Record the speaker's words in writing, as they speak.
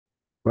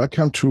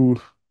Welcome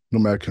to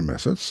Numerical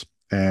Methods,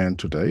 and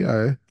today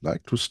I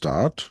like to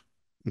start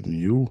a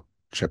new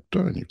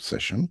chapter, a new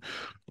session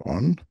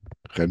on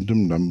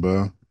random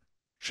number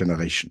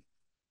generation.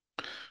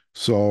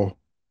 So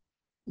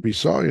we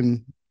saw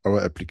in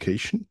our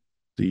application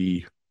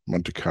the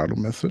Monte Carlo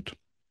method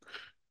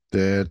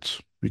that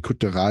we could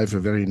derive a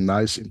very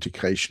nice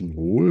integration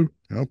rule,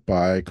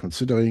 by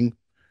considering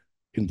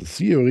in the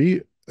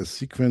theory a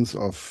sequence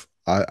of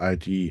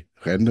IID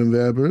random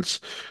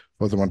variables.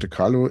 For the Monte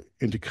Carlo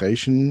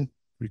integration,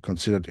 we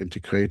considered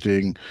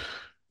integrating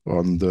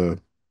on the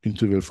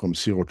interval from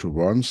 0 to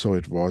 1, so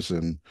it was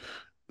a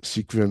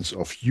sequence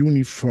of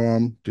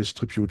uniform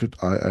distributed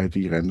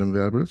IID random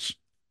variables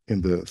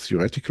in the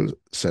theoretical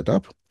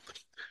setup.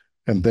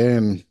 And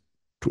then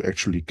to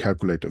actually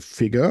calculate a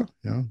figure,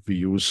 we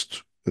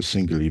used a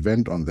single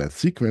event on that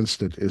sequence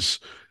that is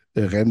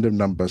a random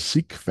number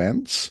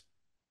sequence.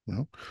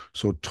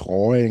 So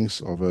drawings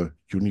of a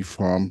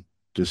uniform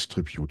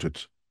distributed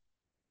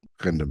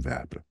random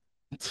variable.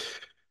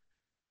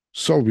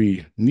 So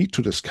we need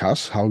to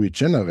discuss how we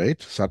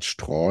generate such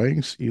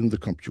drawings in the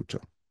computer.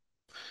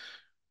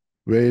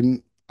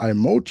 When I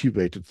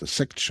motivated the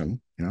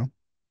section,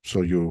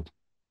 so you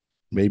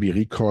maybe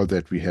recall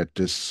that we had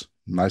this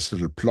nice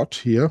little plot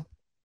here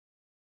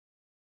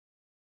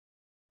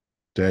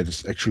that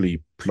is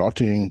actually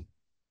plotting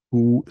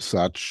two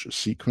such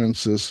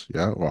sequences,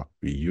 or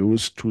we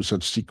use two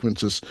such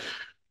sequences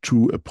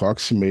to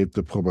approximate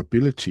the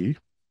probability.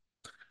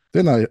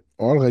 Then I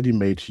already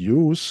made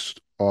use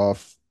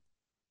of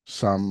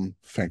some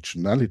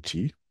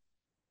functionality,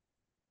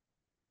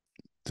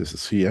 this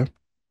is here,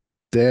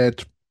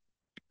 that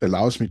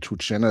allows me to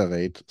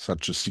generate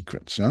such a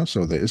sequence.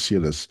 So there is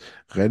here this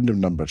random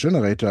number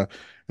generator,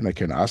 and I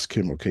can ask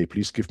him, okay,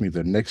 please give me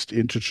the next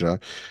integer,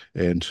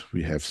 and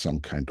we have some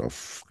kind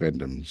of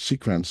random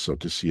sequence. So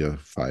this here,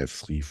 5,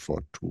 3,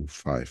 4, 2,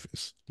 5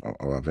 is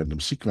our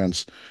random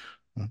sequence,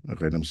 a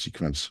random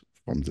sequence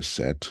from the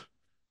set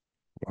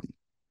 1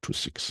 to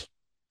 6.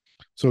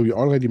 So we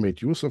already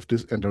made use of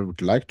this, and I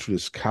would like to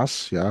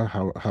discuss,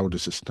 how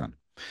this is done.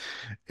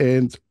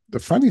 And the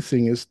funny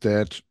thing is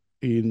that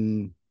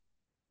in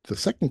the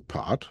second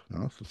part,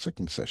 the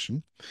second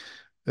session,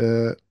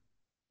 uh,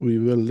 we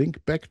will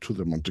link back to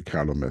the Monte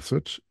Carlo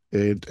method,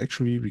 and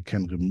actually we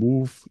can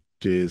remove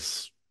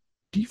this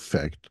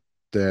defect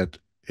that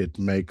it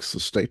makes a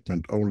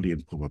statement only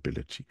in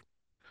probability.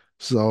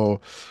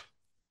 So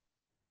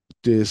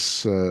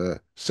this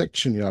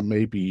section,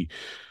 maybe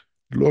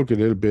look a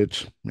little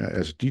bit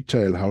as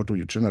detail, how do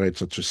you generate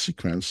such a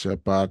sequence,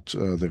 but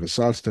the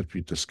results that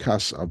we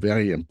discuss are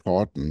very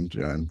important,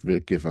 and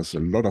will give us a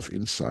lot of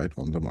insight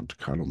on the Monte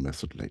Carlo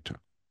method later.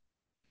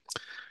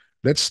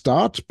 Let's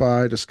start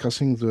by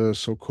discussing the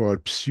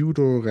so-called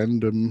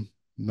pseudo-random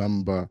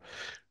number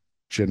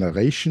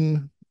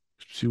generation,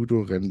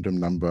 pseudo-random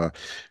number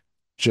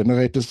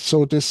generators.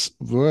 So this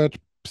word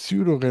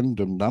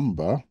pseudo-random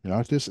number,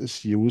 this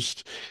is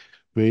used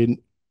when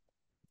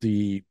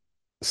the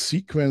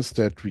sequence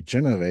that we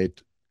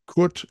generate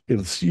could,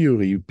 in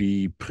theory,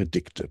 be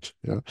predicted.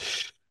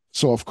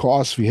 So of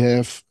course we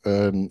have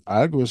an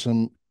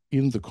algorithm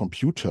in the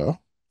computer.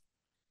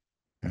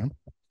 Yeah.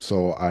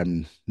 So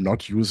I'm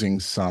not using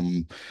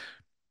some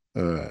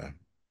uh,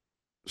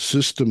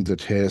 system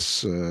that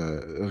has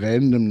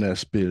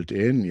randomness built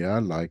in,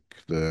 like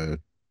the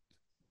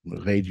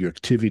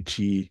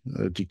radioactivity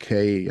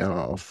decay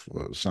of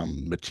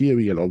some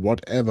material or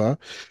whatever.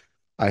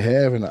 I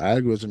have an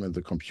algorithm in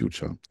the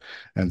computer,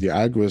 and the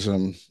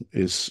algorithm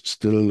is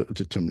still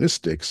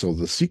deterministic. So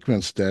the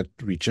sequence that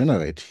we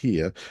generate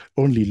here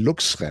only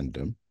looks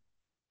random,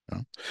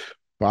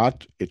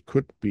 but it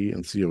could be,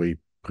 in theory,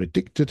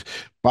 predicted.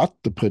 But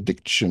the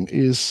prediction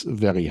is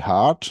very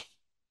hard,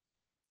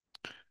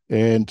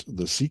 and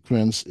the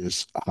sequence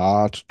is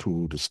hard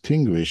to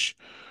distinguish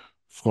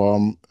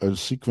from a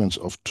sequence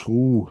of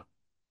true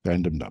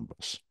random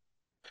numbers.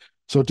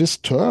 So this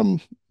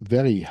term,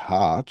 very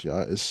hard,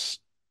 is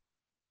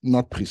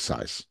not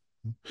precise.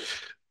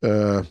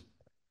 Uh,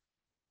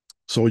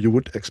 so you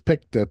would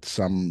expect that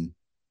some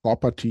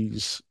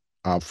properties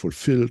are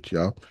fulfilled,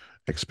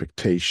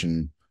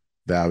 expectation,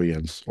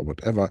 variance, or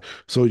whatever.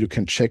 So you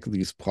can check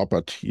these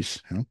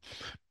properties.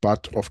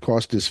 But of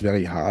course, this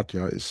very hard,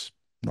 is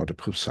not a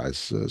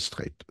precise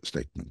straight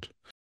statement.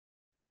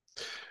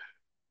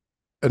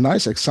 A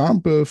nice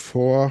example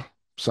for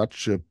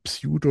such a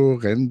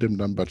pseudo-random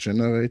number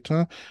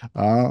generator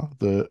are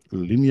the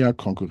linear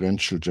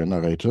concurrential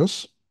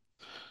generators.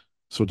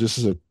 So this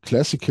is a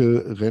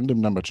classical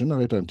random number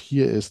generator, and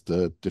here is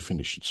the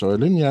definition. So a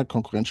linear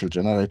concurrential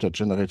generator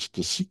generates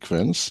the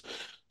sequence.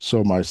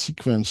 So my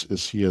sequence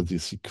is here the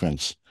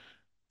sequence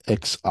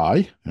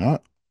xi,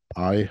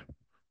 I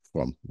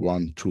from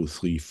 1, 2,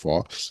 3,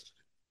 4,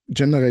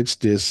 generates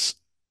this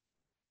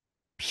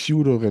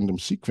pseudo-random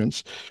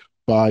sequence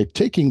by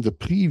taking the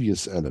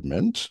previous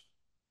element,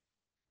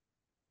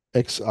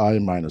 xi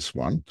minus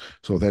 1.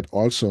 So that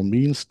also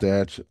means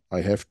that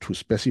I have to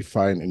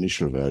specify an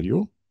initial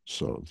value.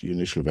 So the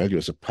initial value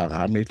is a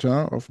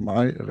parameter of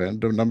my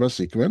random number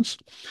sequence.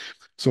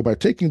 So by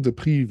taking the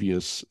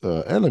previous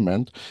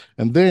element,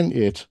 and then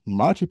it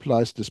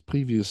multiplies this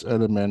previous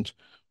element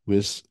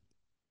with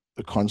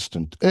a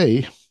constant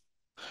a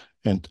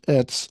and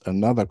adds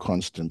another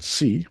constant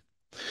c,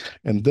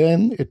 and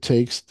then it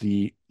takes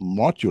the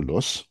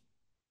modulus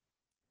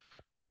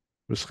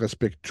with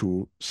respect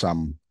to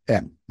some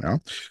m. Yeah?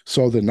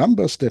 So the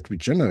numbers that we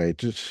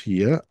generated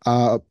here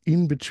are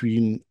in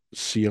between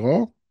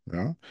 0,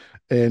 yeah,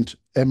 and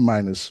m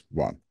minus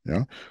 1.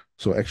 Yeah?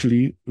 So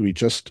actually, we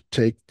just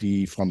take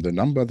from the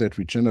number that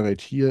we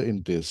generate here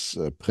in this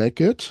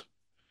bracket,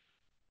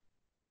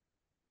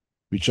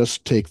 we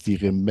just take the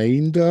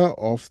remainder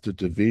of the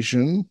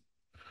division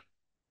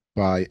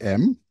by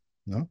m.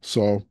 Yeah?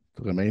 So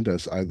the remainder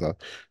is either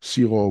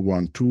 0,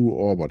 1, 2,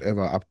 or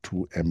whatever up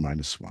to m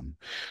minus 1.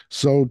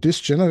 So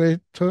this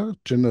generator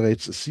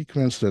generates a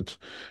sequence that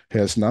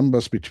has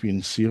numbers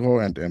between 0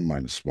 and m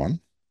minus 1.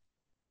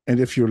 And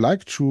if you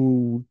like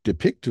to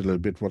depict a little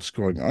bit what's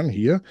going on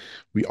here,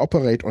 we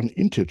operate on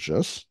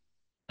integers.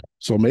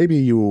 So maybe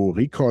you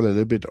recall a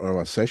little bit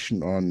our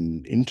session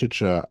on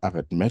integer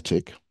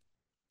arithmetic.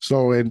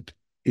 So in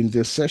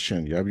this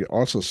session, yeah, we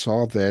also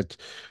saw that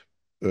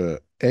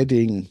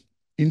adding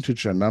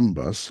integer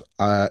numbers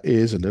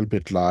is a little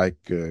bit like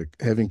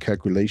having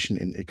calculation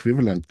in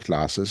equivalent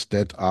classes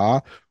that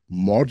are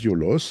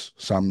modulus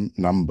some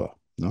number.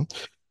 No?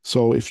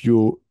 So if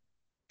you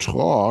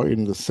draw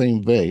in the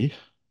same way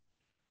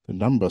the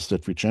numbers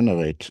that we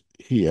generate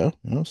here,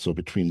 so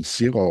between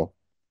 0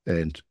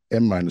 and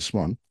m minus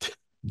 1,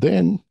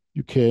 then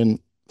you can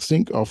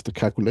think of the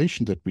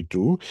calculation that we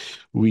do.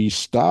 We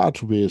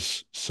start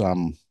with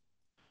some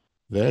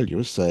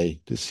values, say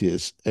this here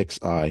is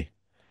xi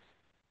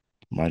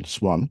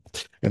minus 1,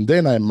 and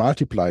then I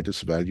multiply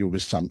this value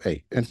with some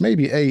a. And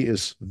maybe a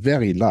is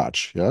very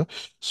large, yeah?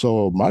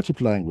 So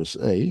multiplying with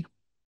a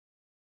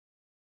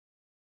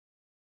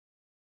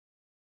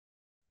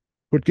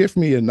would give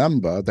me a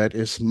number that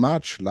is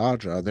much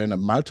larger than a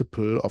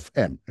multiple of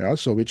m, yeah?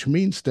 So which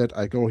means that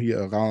I go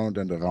here around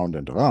and around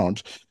and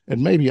around,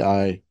 and maybe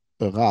I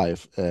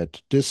arrive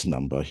at this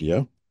number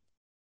here.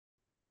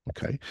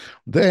 Okay,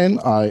 then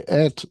I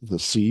add the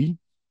c.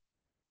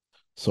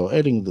 So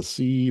adding the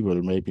c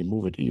will maybe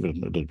move it even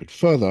a little bit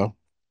further.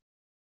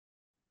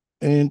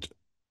 And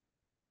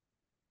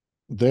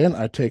then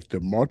I take the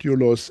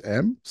modulus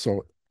m,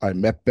 so I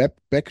map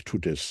back to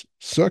this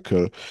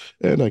circle,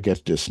 and I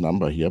get this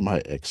number here,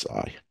 my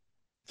xi.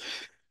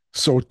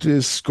 So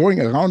this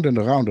going around and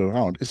around and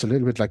around is a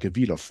little bit like a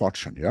wheel of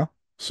fortune, yeah?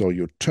 So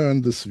you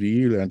turn this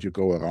wheel and you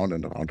go around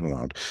and around and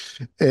around.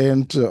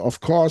 And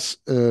of course,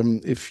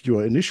 if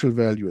your initial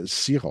value is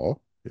 0,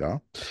 yeah,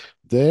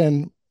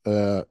 then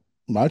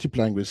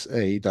multiplying with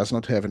a does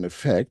not have an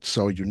effect.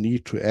 So you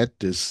need to add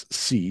this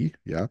c,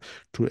 yeah,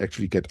 to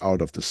actually get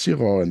out of the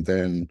 0, and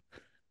then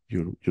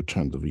you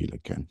turn the wheel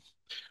again.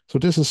 So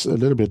this is a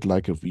little bit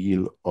like a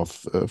wheel of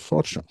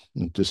fortune.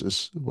 And this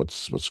is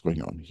what's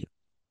going on here.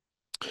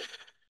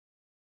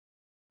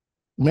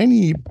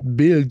 Many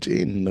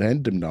built-in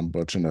random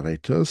number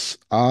generators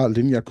are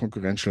linear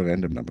concurrential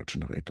random number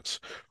generators.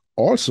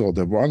 Also,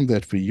 the one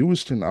that we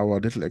used in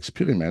our little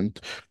experiment,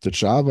 the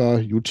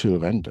Java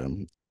util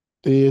random,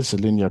 is a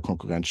linear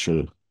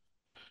concurrential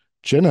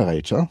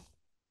generator,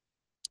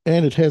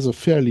 and it has a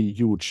fairly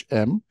huge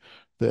m.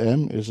 The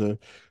m is a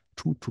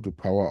 2 to the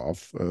power of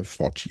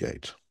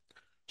 48.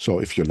 So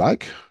if you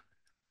like,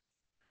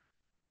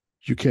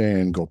 you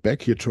can go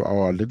back here to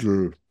our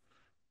little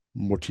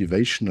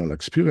motivational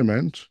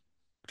experiment.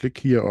 Click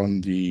here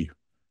on the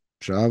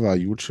Java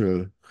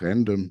util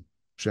random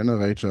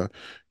generator.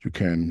 You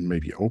can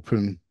maybe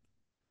open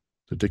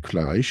the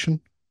declaration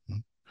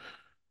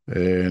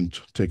and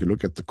take a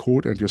look at the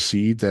code, and you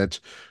see that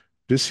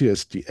this here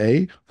is the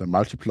A, the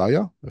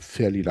multiplier, a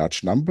fairly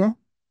large number.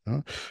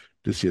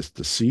 This here is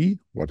the C,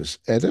 what is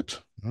added.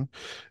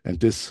 And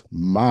this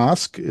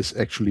mask is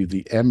actually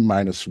the m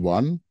minus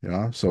 1.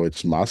 Yeah? So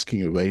it's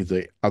masking away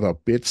the other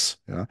bits.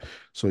 Yeah?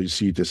 So you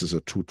see this is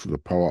a 2 to the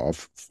power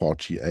of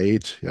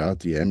 48. Yeah?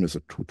 The m is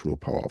a 2 to the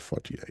power of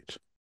 48.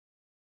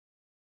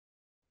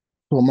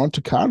 For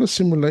Monte Carlo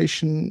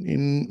simulation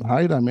in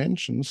high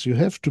dimensions, you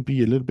have to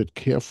be a little bit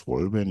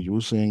careful when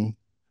using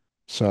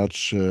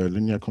such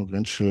linear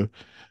concurrential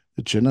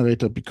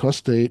generator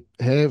because they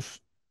have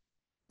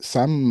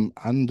some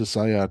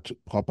undesired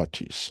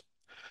properties.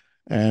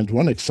 And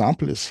one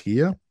example is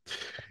here.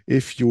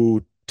 If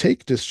you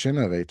take this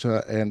generator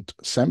and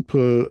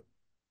sample,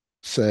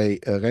 say,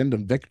 a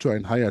random vector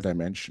in higher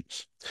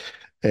dimensions,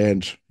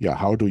 and yeah,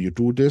 how do you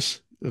do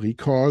this?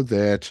 Recall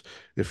that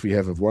if we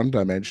have a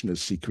one-dimensional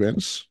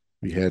sequence,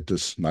 we had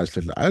this nice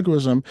little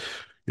algorithm.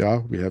 Yeah,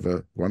 we have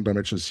a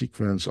one-dimensional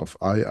sequence of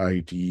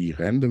IID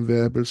random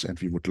variables, and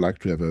we would like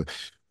to have a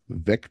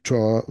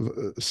vector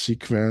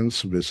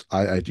sequence with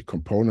IID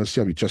components.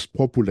 Yeah, we just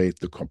populate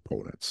the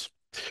components.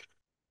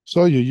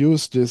 So you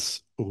use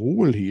this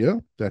rule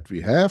here that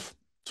we have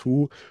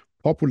to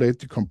populate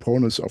the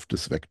components of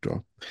this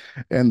vector.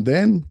 And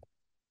then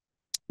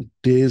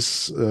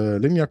this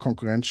linear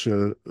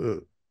concurrential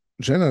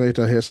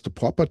generator has the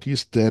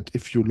properties that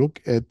if you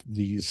look at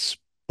these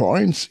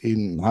points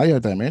in higher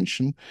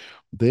dimension,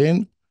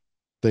 then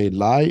they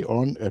lie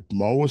on at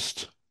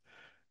most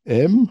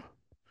m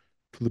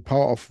to the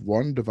power of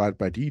 1 divided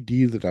by d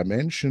the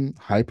dimension,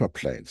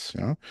 hyperplanes.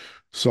 Yeah?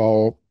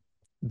 So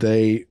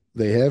they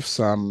have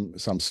some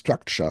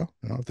structure.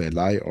 You know? They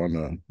lie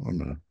on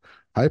a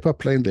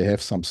hyperplane. They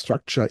have some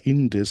structure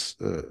in this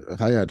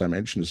higher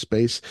dimensional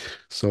space.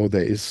 So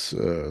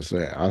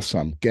there are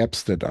some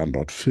gaps that are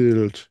not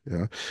filled.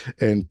 Yeah?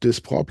 And this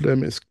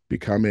problem is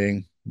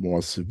becoming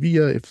more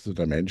severe if the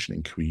dimension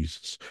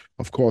increases.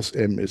 Of course,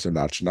 m is a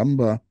large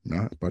number,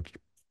 yeah? But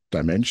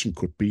dimension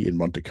could be in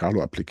Monte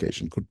Carlo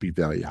application could be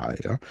very high.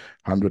 Yeah?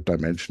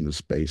 100-dimensional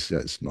space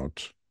is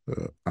not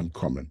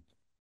uncommon.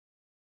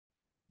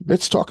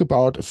 Let's talk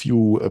about a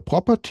few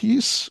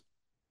properties.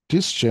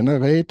 This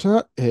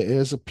generator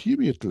has a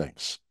period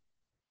length.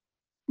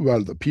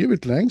 Well, the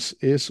period length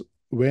is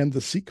when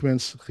the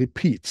sequence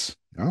repeats.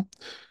 Yeah?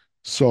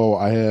 So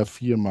I have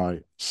here my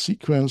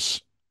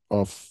sequence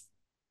of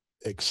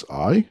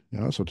xi.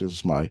 Yeah? So this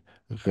is my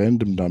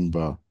random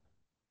number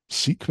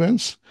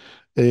sequence.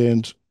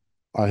 And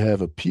I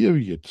have a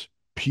period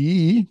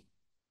p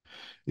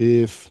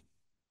if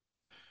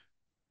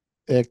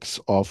x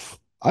of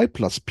I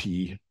plus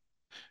p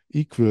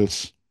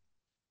equals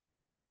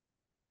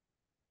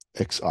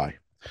xi.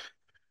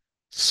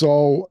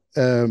 So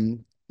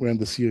when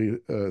the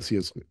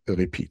series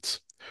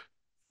repeats.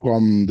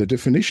 From the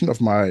definition of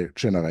my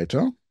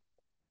generator,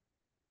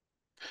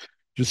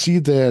 you see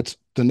that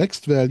the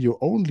next value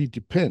only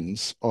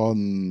depends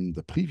on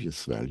the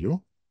previous value.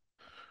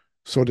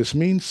 So this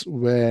means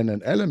when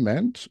an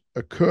element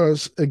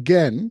occurs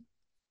again,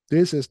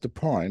 this is the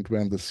point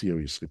when the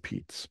series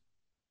repeats.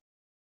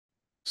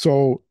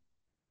 So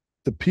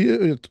the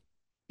period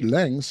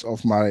length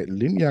of my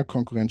linear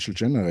concurrential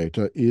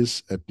generator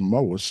is at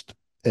most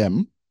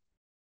m.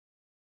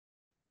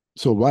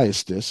 So why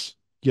is this?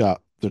 Yeah,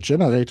 the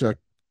generator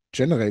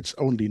generates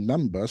only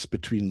numbers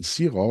between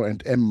 0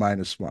 and m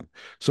minus 1.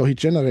 So he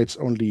generates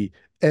only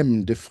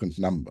m different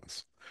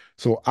numbers.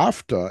 So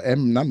after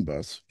m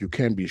numbers, you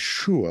can be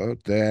sure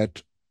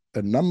that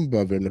a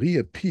number will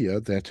reappear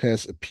that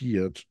has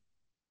appeared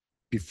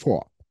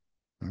before.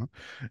 Yeah?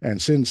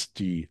 And since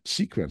the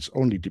sequence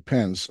only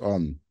depends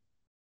on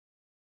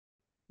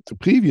the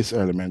previous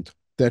element,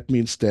 that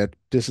means that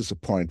this is a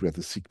point where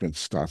the sequence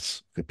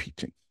starts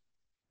repeating.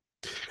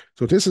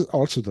 So this is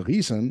also the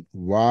reason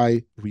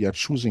why we are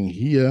choosing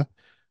here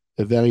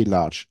a very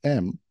large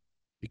M,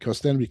 because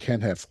then we can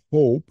have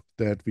hope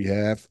that we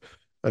have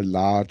a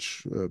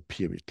large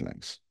period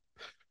length.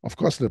 Of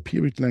course, the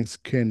period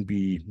length can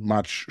be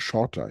much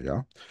shorter,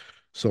 yeah?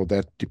 So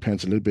that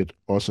depends a little bit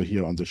also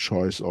here on the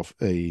choice of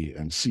A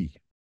and C.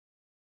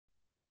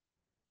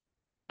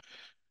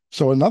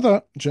 So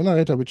another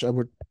generator which I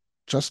would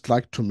just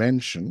like to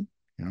mention,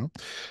 you know,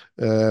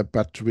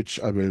 but which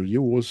I will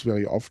use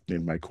very often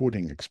in my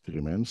coding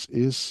experiments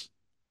is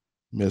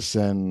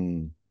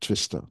Mersenne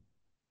twister.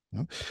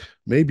 Yeah.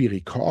 Maybe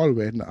recall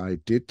when I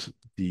did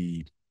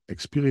the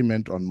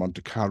experiment on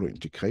Monte Carlo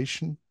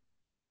integration.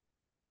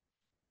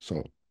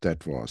 So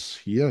that was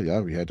here,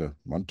 yeah, we had a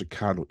Monte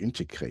Carlo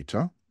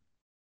integrator.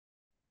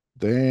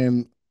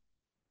 Then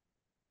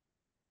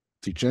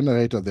the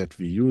generator that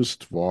we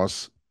used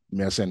was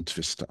Mersenne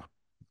twister.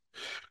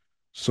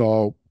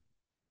 So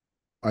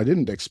I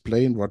didn't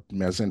explain what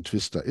Mersenne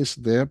twister is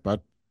there,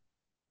 but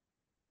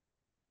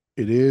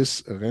it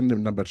is a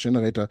random number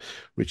generator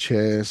which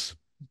has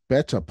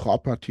better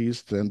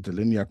properties than the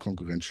linear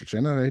concurrential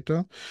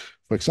generator.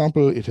 For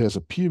example, it has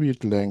a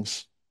period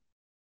length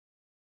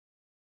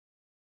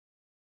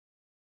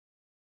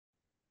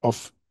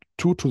of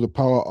 2 to the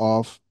power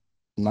of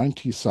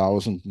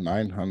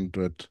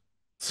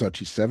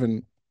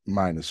 90,937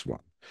 minus 1.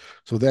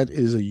 So that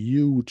is a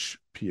huge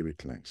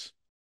period length.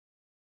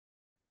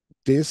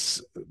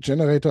 This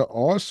generator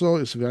also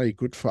is very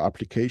good for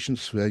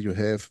applications where you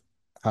have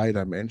high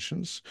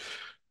dimensions.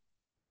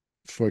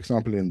 For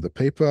example, in the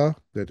paper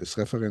that is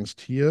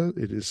referenced here,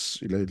 it is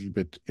a little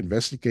bit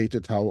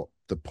investigated how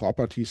the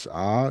properties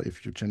are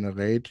if you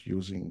generate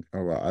using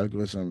our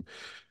algorithm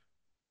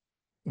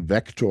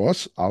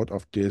vectors out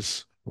of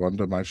this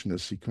one-dimensional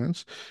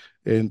sequence.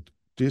 And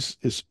this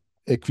is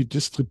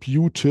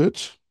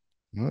equidistributed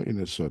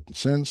in a certain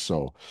sense.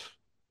 So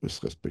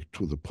with respect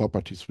to the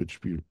properties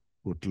which we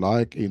would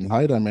like in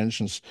high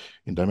dimensions,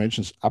 in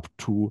dimensions up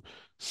to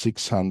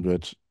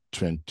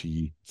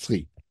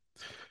 623.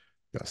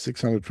 Yeah,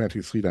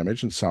 623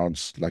 dimensions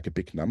sounds like a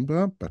big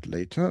number, but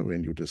later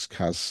when you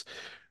discuss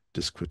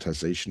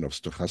discretization of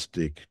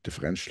stochastic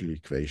differential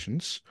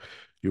equations,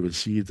 you will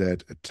see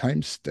that a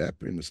time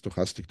step in a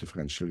stochastic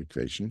differential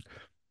equation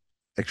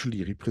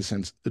actually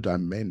represents a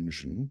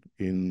dimension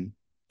in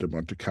the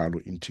Monte Carlo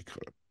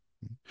integral.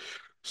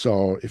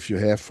 So if you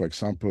have, for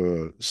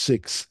example,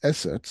 6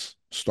 assets,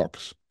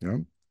 stocks, yeah,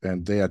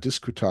 and they are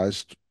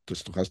discretized, the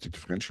stochastic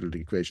differential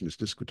equation is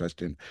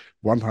discretized in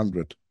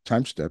 100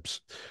 time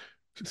steps,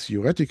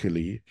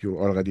 theoretically, you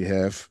already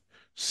have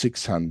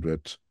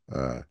 600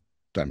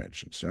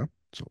 dimensions. Yeah,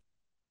 so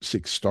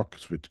 6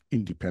 stocks with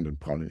independent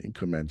Brownian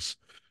increments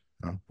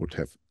would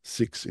have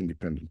 6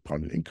 independent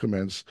Brownian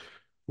increments.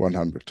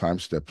 100 time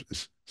steps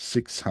is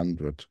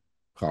 600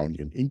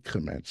 Brownian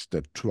increments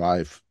that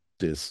drive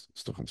this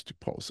stochastic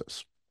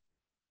process.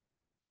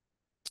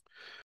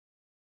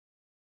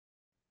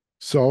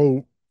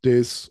 So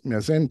this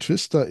Mersenne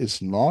twistor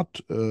is not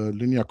a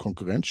linear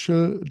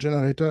concurrential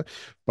generator,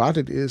 but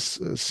it is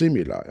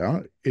similar.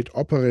 Yeah? It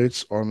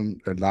operates on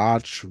a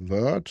large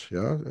word,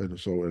 yeah,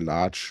 so a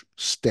large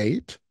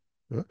state,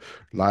 yeah?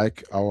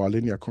 Like our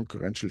linear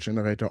concurrential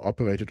generator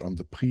operated on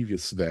the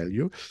previous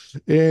value,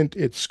 and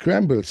it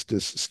scrambles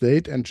this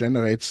state and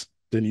generates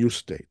the new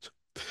state.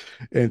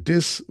 And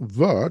this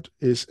word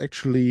is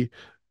actually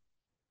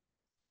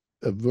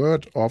a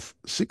word of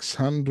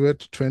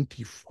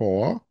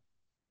 624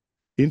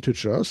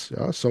 integers.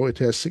 Yeah? So it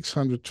has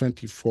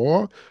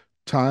 624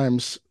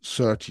 times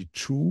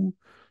 32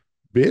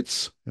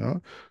 bits. Yeah?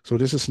 So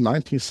this is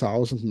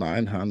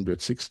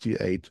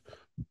 19,968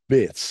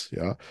 bits,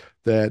 yeah,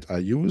 that are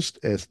used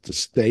as the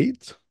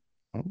state,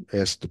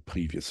 as the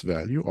previous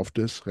value of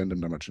this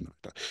random number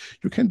generator.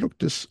 You can look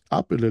this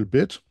up a little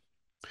bit.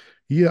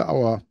 Here,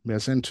 our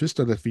Mersenne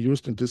twistor that we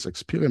used in this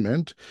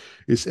experiment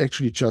is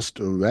actually just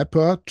a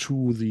wrapper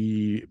to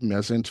the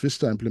Mersenne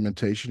twistor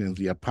implementation in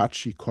the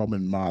Apache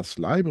Common Math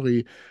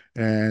library.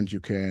 And you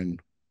can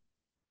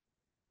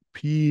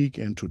peek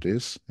into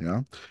this,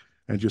 yeah,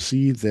 and you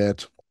see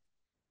that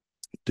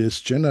this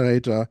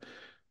generator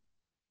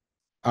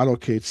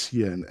allocates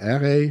here an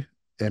array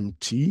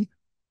MT,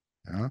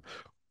 yeah,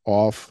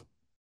 of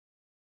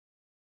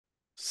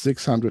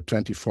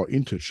 624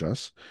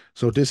 integers.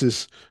 So this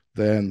is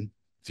then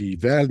the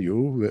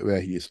value where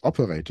he is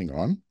operating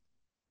on.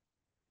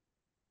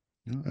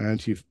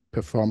 And he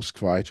performs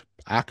quite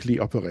ugly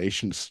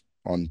operations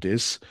on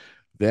this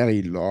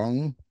very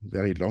long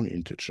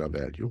integer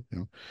value,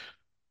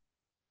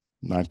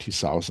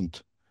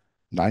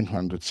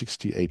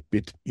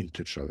 90,968-bit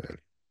integer value.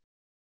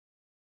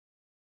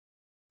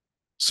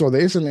 So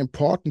there is an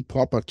important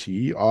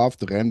property of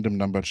the random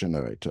number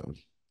generator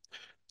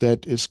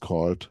that is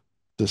called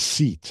the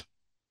seed.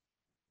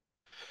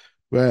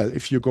 Well,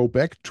 if you go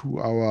back to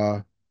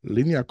our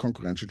linear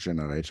concurrential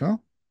generator,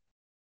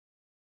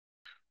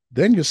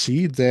 then you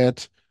see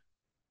that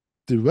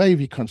the way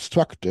we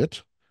constructed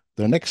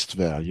the next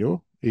value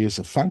is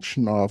a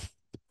function of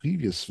the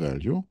previous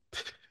value,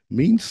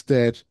 means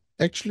that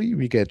actually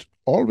we get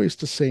always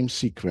the same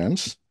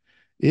sequence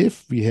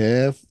if we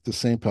have the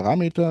same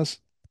parameters,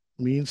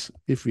 means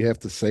if we have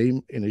the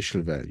same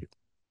initial value.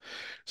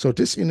 So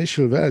this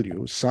initial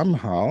value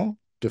somehow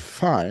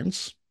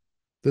defines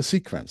the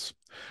sequence.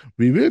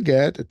 We will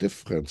get a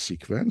different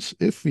sequence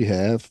if we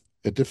have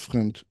a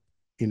different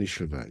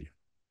initial value.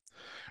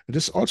 It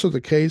is also the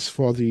case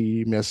for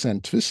the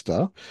Mersenne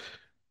twistor.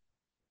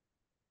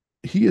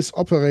 He is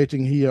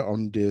operating here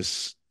on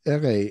this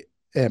array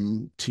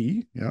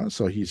MT, yeah,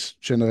 so he's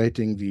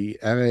generating the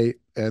array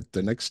at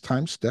the next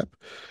time step.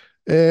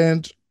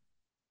 And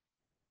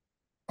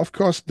of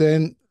course,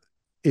 then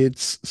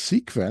its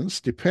sequence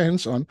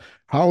depends on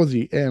how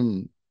the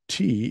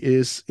MT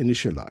is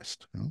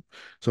initialized. Yeah?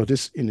 So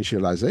this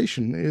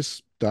initialization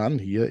is done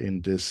here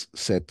in this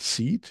set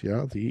seed,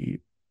 yeah, the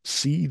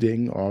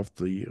seeding of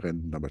the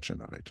random number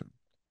generator.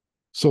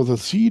 So the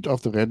seed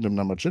of the random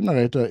number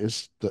generator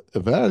is a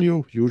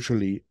value,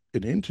 usually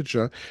an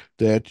integer,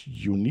 that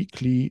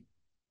uniquely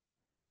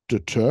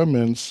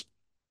determines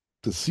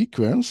the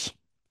sequence.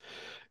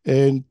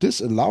 And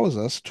this allows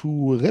us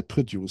to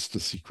reproduce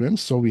the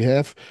sequence. So we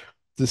have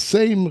the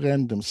same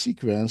random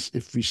sequence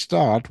if we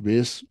start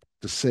with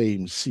the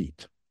same seed.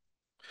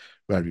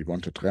 Well, we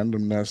wanted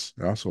randomness.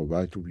 Yeah, so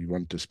why do we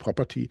want this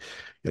property?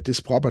 Yeah, this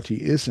property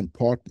is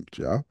important.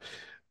 Yeah.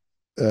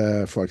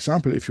 For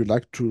example, if you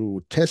like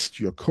to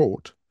test your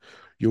code,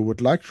 you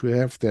would like to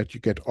have that you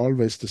get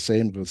always the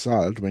same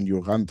result when you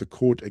run the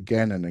code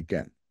again and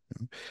again.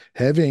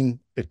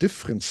 Having a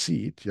different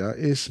seed, yeah,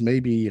 is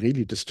maybe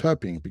really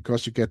disturbing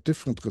because you get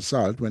different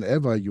result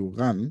whenever you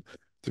run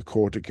the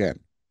code again.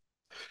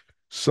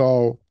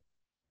 So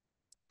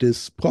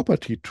this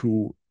property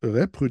to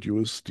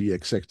reproduce the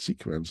exact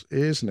sequence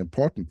is an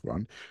important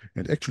one.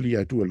 And actually,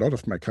 I do a lot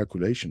of my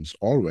calculations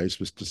always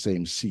with the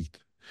same seed.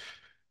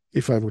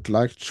 If I would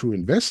like to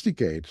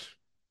investigate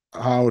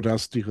how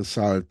does the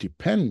result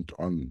depend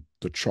on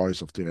the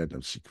choice of the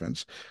random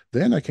sequence,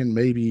 then I can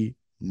maybe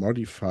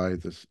modify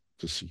the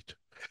seed.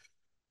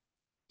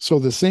 So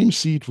the same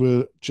seed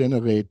will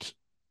generate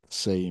the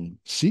same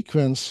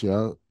sequence,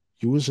 yeah,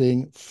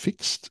 using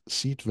fixed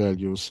seed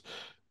values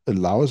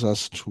allows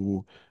us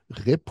to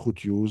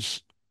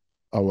reproduce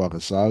our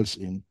results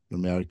in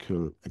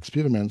numerical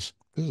experiments.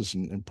 This is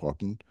an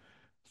important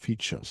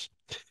feature.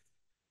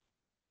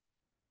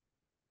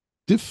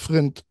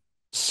 Different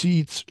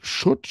seeds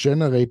should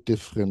generate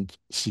different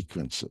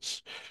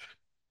sequences.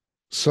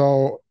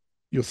 So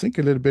you think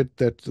a little bit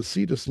that the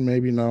seed is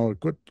maybe now a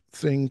good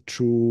thing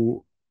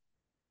to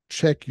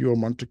check your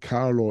Monte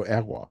Carlo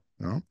error.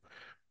 Yeah?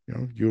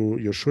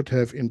 You should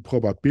have in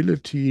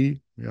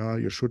probability, yeah,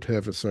 you should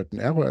have a certain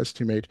error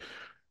estimate.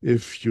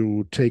 If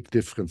you take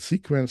different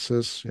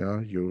sequences,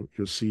 yeah, you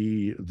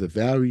see the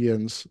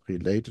variance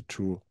related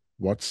to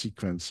what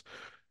sequence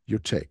you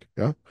take.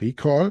 Yeah?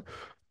 Recall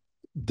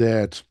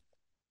that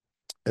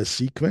a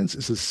sequence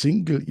is a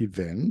single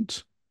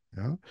event,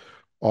 yeah,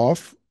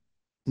 of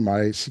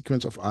my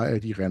sequence of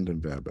IID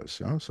random variables.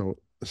 Yeah? So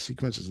a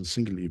sequence is a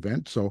single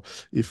event. So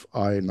if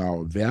I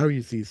now vary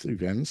these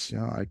events,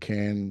 yeah, I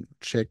can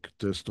check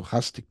the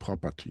stochastic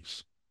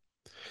properties.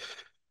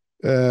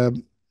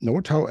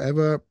 Note,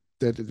 however,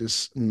 that it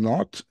is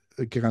not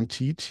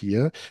guaranteed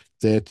here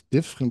that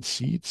different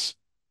seeds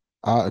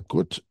are a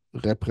good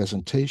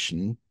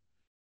representation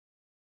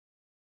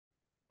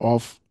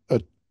of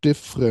a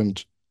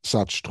different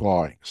such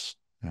drawings.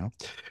 Yeah?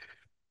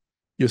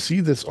 You see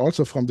this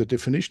also from the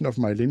definition of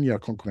my linear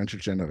concurrential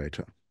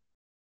generator.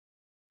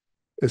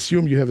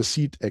 Assume you have a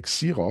seed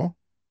x0,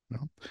 yeah,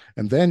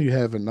 and then you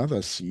have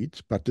another seed,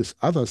 but this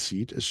other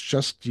seed is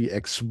just the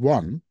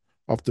x1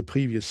 of the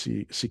previous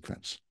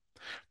sequence.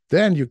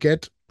 Then you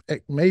get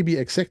maybe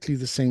exactly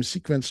the same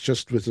sequence,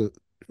 just with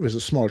a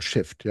small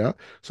shift. Yeah.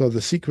 So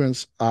the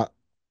sequence are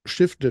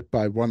shifted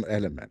by one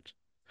element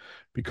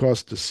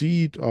because the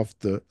seed of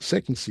the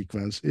second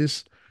sequence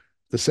is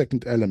the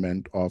second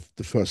element of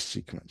the first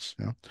sequence.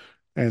 Yeah.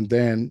 And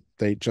then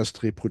they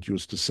just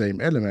reproduce the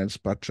same elements,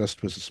 but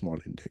just with a small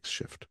index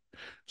shift.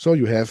 So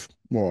you have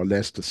more or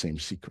less the same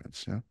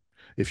sequence. Yeah.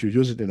 If you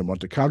use it in a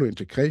Monte Carlo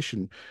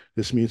integration,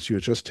 this means you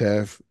just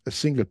have a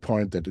single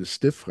point that is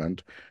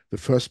different. The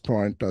first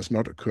point does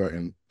not occur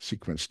in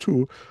sequence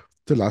 2.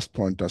 The last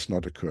point does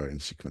not occur in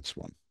sequence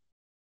 1.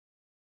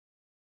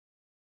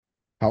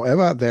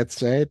 However, that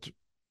said,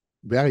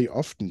 very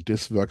often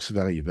this works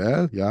very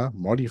well. Yeah,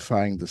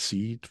 modifying the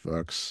seed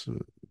works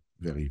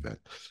very well.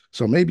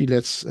 So maybe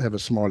let's have a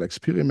small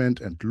experiment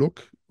and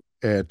look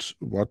at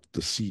what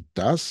the seed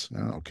does.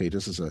 Okay,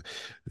 this is a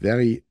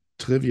very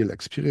trivial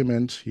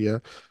experiment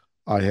here.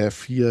 I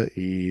have here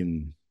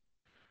in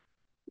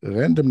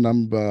random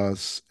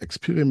numbers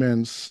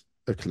experiments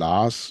a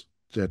class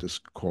that is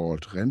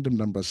called random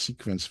number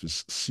sequence with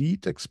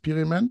seed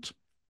experiment.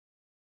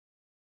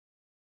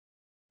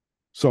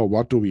 So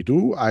what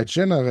do? I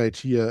generate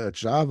here a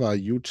Java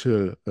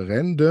util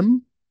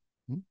random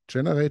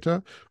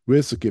generator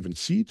with a given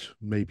seed,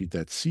 maybe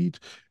that seed,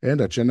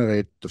 and I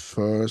generate the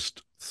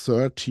first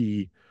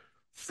 30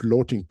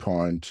 floating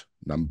point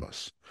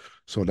numbers.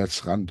 So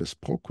let's run this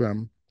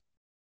program.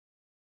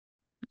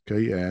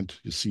 Okay, and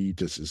you see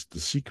this is the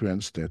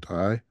sequence that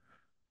I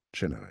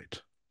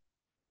generate.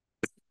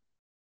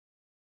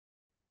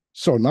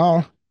 So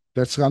now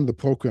let's run the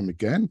program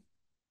again.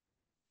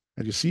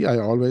 And you see I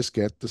always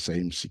get the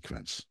same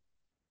sequence.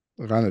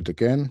 Run it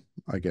again,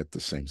 I get the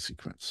same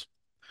sequence.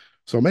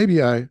 So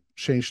maybe I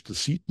change the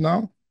seed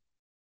now.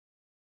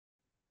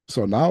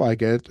 So now I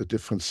get a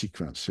different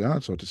sequence. Yeah.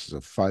 So this is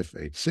a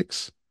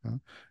 586. Yeah?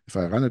 If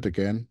I run it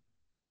again,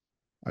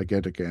 I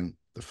get again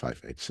the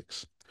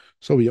 586.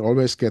 So we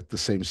always get the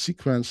same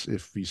sequence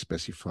if we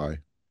specify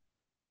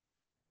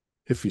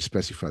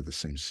the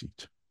same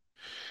seed.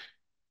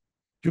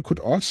 You could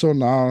also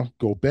now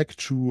go back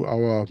to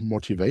our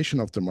motivation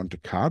of the Monte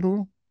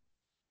Carlo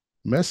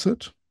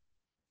method.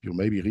 You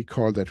maybe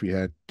recall that we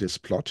had this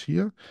plot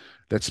here.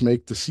 Let's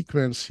make the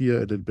sequence here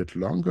a little bit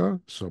longer.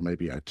 So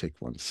maybe I take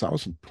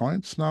 1000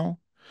 points now.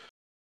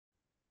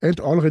 And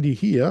already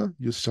here,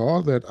 you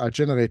saw that I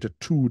generated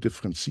two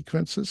different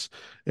sequences,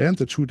 and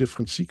the two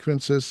different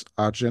sequences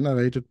are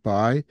generated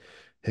by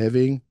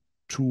having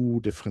two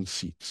different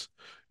seeds.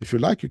 If you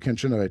like, you can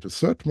generate a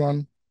third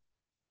one.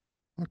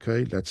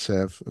 Okay, let's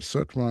have a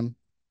third one.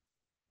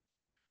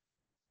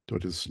 So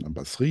this is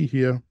number 3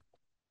 here.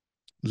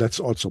 Let's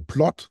also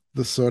plot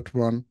the third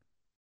one.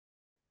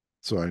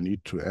 So I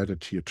need to add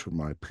it here to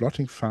my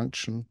plotting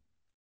function.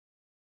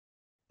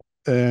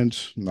 And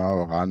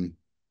now run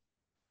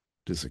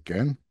this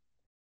again.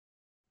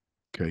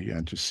 Okay,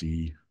 and you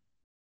see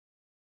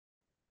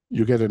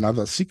you get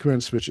another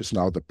sequence, which is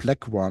now the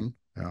black one.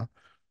 Yeah,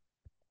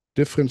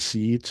 different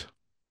seed,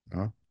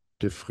 yeah,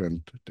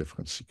 different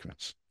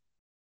sequence.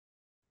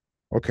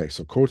 Okay,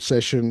 so code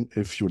session.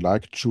 If you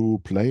like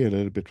to play a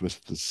little bit with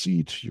the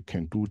seed, you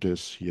can do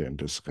this here in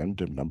this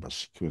random number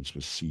sequence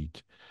with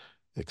seed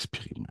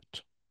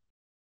experiment.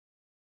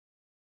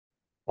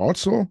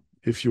 Also,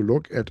 if you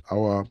look at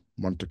our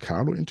Monte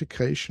Carlo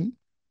integration,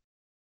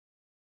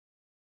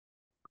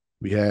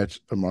 we had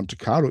a Monte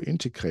Carlo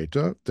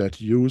integrator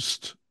that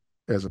used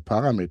as a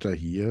parameter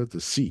here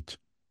the seed.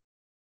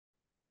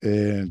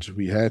 And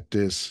we had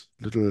this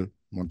little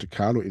Monte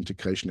Carlo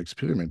integration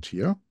experiment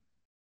here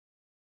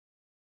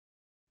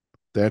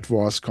that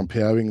was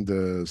comparing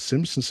the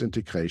Simpsons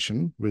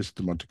integration with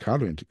the Monte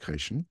Carlo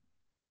integration.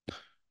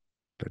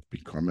 Let me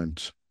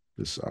comment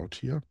this out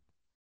here.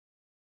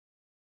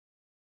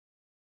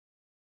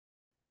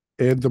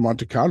 And the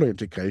Monte Carlo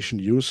integration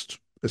used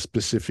a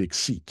specific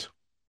seed.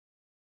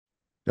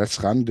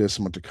 Let's run this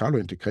Monte Carlo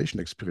integration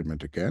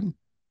experiment again.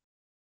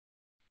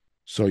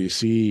 So you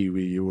see,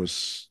 we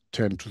use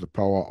 10 to the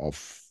power of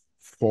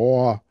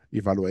 4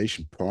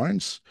 evaluation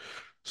points.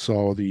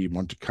 So the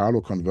Monte Carlo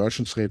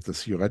convergence rate, the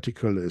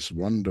theoretical, is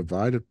 1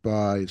 divided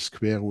by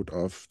square root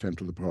of 10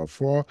 to the power of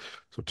 4,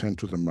 so 10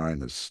 to the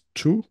minus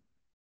 2.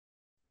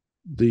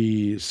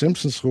 The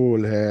Simpson's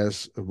rule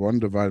has 1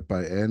 divided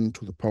by n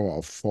to the power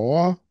of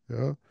 4,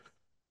 yeah,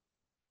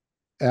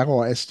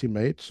 error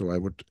estimate, so I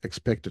would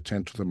expect a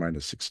 10 to the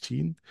minus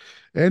 16.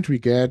 And we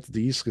get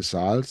these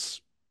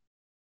results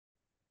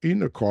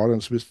in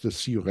accordance with the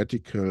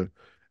theoretical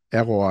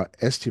error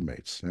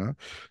estimates. Yeah?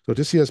 So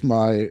this here is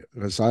my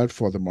result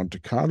for the Monte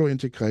Carlo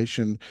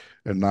integration,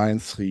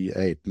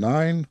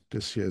 9389.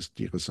 This here is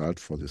the result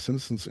for the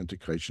Simpsons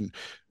integration,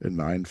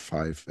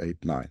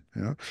 9589.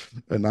 Yeah?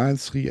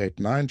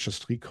 9389,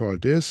 just recall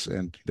this,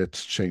 and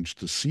let's change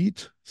the seed,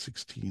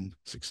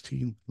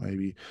 1616,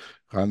 maybe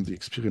run the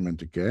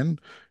experiment again.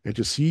 And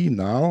you see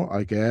now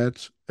I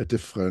get a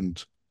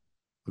different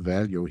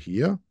value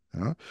here.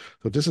 Yeah?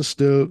 So this is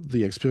still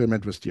the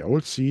experiment with the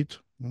old seed.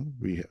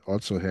 We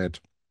also had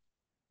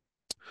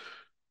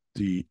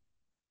the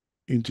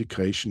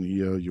integration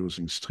here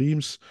using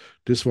streams.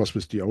 This was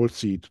with the old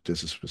seed.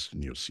 This is with the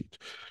new seed.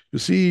 You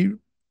see,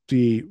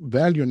 the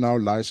value now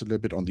lies a little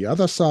bit on the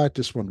other side.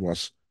 This one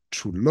was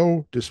too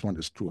low. This one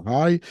is too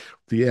high.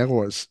 The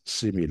error is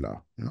similar.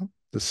 Yeah?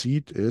 The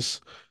seed is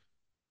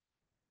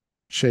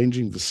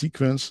changing the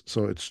sequence,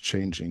 so it's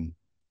changing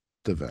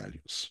the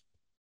values.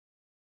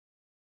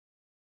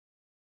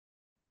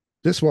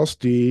 This was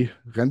the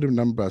random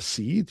number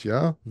seed,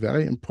 yeah,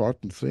 very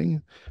important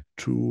thing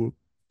to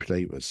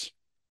play with.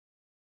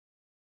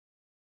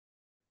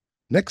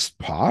 Next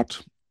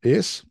part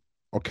is,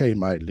 okay,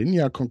 my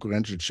linear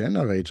concurrential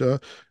generator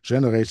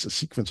generates a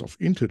sequence of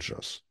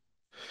integers.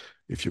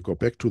 If you go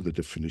back to the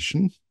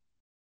definition,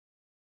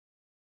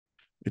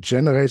 it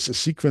generates a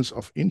sequence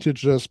of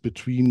integers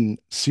between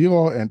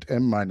 0 and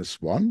m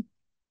minus 1.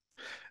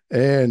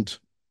 And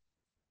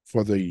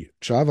for the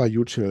Java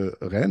util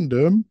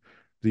random,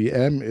 the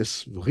m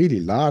is really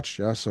large,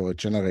 yeah, so it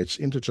generates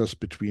integers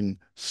between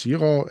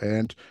 0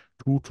 and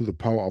 2 to the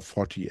power of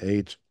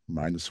 48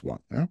 minus 1,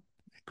 yeah,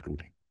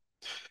 including.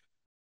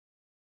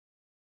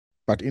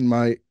 But in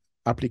my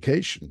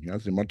application, yeah,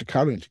 the Monte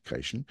Carlo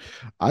integration,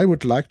 I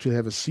would like to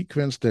have a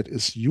sequence that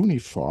is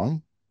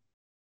uniform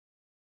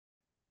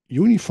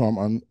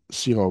on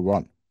 0,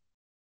 1.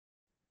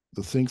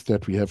 The things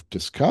that we have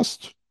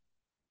discussed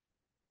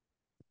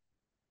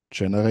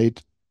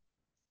generate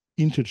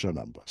integer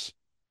numbers.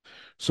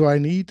 So I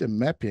need a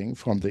mapping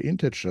from the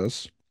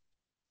integers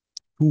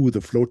to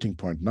the floating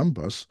point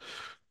numbers,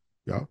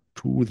 yeah,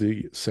 to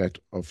the set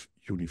of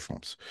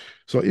uniforms.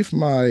 So if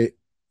my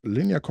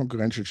linear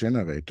concurrential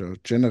generator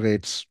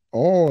generates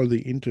all the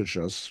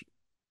integers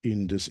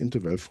in this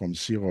interval from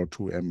 0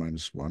 to m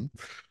minus 1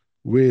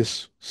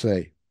 with,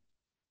 say,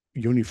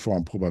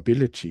 uniform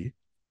probability,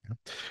 yeah,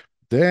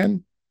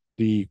 then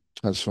the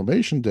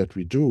transformation that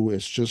we do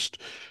is just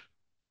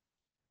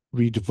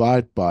we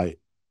divide by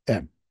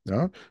m.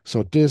 Yeah?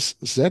 So this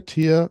z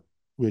here,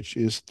 which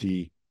is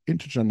the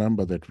integer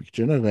number that we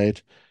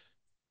generate,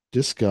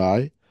 this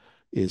guy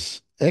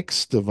is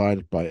x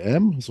divided by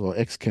m. So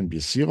x can be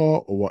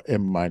 0 over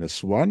m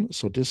minus 1.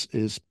 So this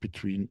is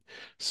between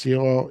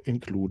 0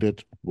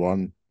 included,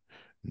 1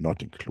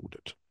 not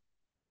included.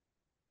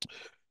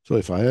 So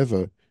if I have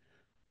a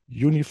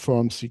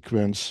uniform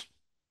sequence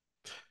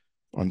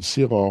on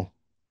 0,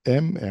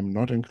 m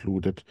not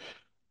included,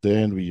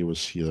 then we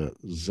use here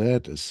z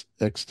is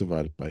x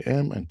divided by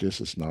m, and this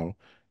is now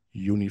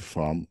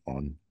uniform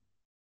on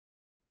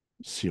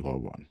 0,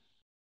 1.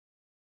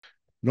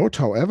 Note,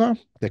 however,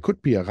 there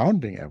could be a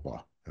rounding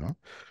error. Yeah?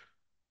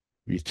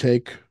 We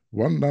take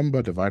one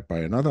number, divide by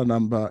another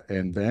number,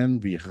 and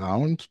then we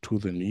round to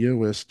the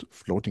nearest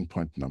floating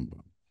point number.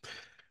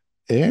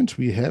 And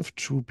we have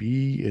to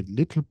be a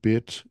little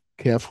bit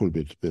careful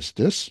with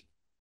this.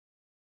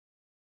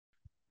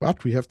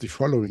 But we have the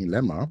following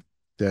lemma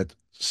that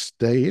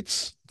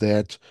states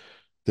that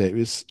there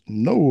is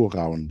no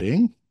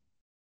rounding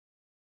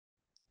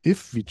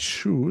if we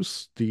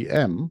choose the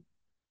m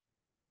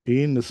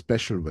in a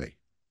special way.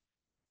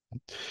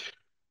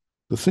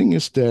 The thing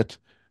is that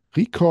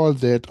recall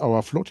that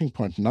our floating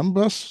point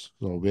numbers,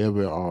 so where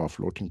were our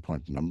floating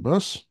point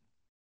numbers?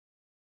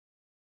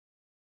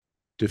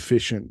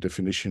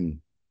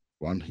 Definition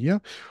 1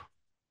 here.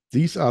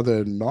 These are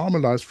the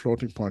normalized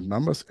floating point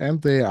numbers, and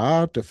they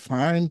are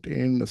defined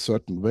in a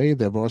certain way.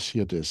 There was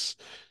here this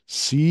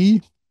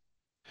C.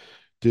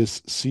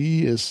 This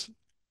C is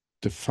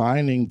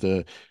defining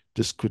the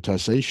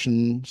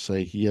discretization,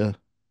 say here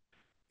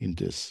in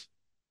this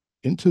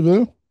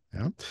interval.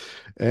 Yeah?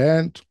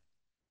 And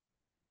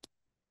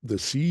the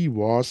C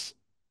was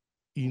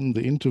in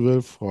the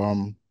interval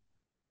from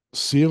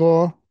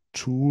 0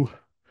 to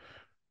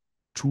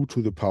 2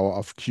 to the power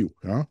of q.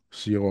 Yeah?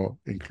 0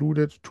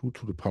 included, 2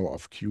 to the power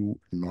of q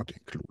not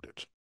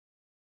included.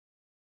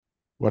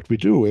 What we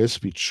do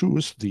is we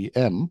choose the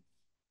m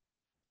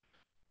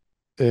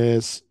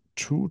as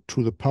 2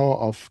 to the power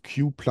of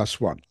q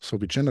plus 1. So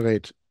we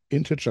generate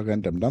integer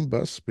random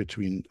numbers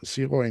between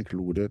 0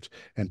 included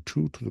and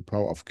 2 to the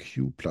power of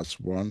q plus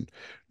 1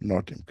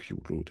 not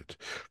included.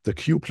 The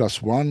q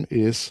plus 1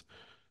 is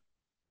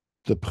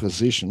the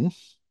precision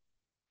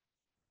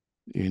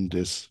in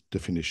this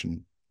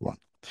definition 1.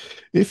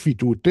 If we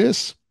do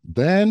this,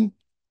 then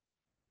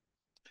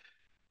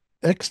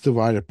x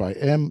divided by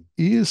m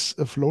is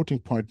a floating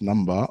point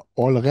number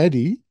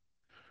already,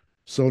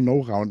 so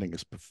no rounding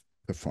is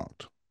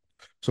performed.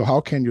 So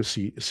how can you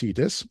see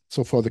this?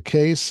 So for the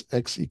case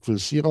x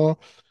equals 0,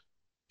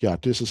 yeah,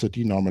 this is a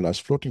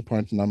denormalized floating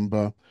point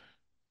number.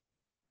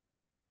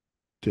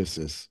 This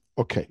is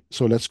okay.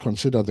 So let's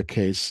consider the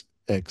case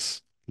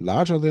x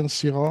larger than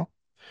 0.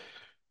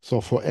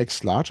 So for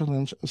x larger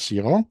than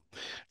 0,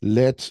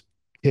 let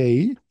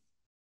k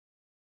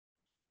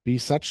be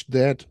such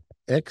that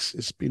x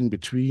is in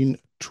between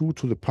 2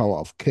 to the power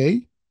of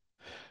k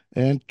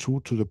and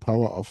 2 to the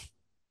power of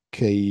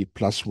k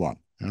plus 1.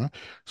 Yeah?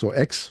 So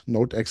x,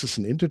 note x is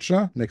an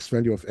integer. Next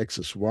value of x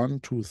is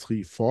 1, 2,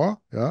 3, 4.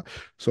 Yeah?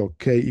 So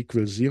k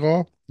equals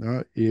 0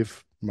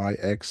 if my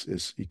x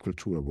is equal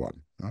to a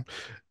 1.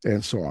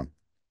 And so on.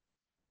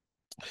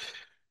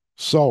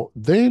 So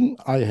then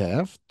I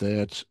have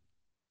that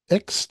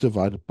x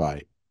divided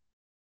by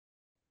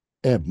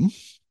m.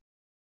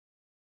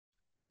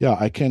 Yeah,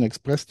 I can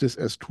express this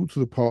as 2 to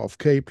the power of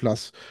k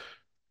plus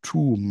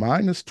 2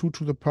 minus 2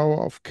 to the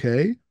power of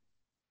k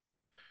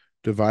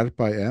divided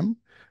by m.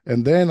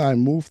 And then I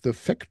move the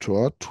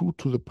factor 2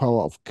 to the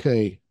power of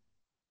k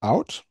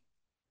out.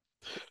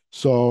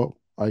 So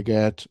I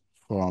get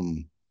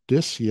from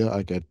this here,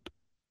 I get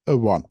a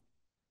 1.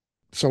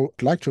 So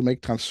I'd like to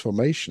make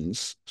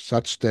transformations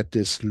such that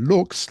this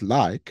looks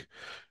like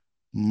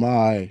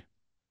my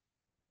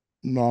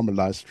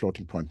normalized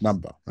floating point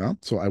number. Yeah?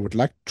 So I would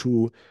like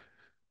to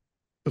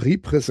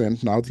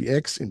represent now the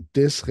x in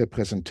this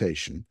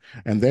representation.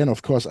 And then,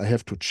 of course, I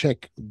have to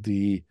check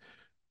the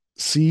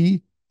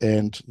c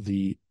and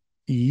the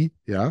e,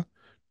 yeah,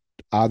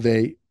 are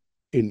they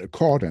in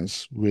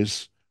accordance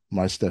with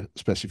my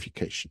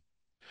specification?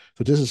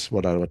 So this is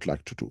what I would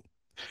like to do.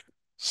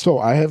 So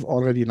I have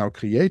already now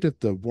created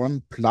the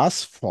 1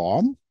 plus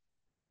form,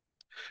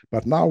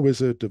 but now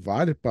with a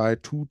divided by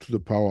 2 to the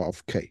power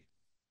of k.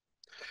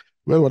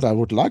 Well, what I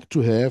would like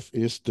to have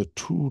is the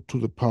 2 to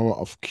the power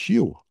of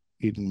q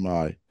in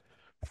my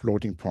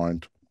floating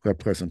point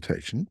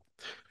representation.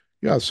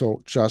 Yeah,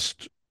 so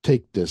just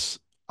take this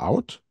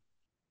out.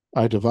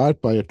 I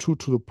divide by a 2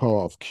 to the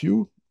power of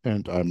q,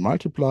 and I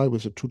multiply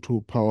with a 2 to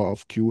the power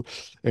of q,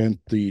 and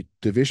the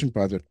division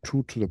by the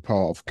 2 to the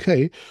power of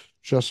k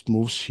just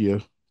moves here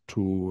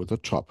to the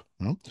top.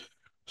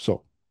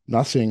 So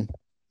nothing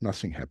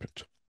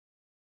happened.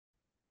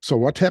 So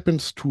what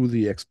happens to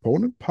the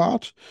exponent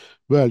part?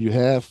 Well, you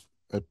have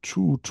a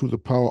 2 to the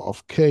power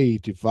of k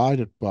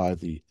divided by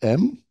the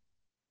m,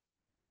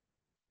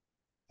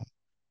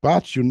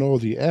 but you know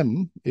the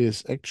m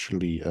is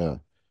actually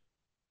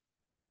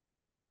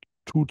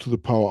 2 to the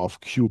power of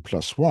q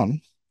plus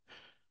 1.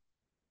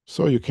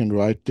 So you can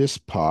write this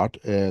part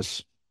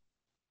as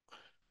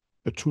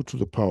a 2 to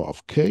the power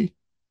of k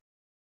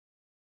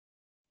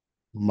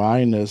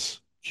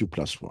minus q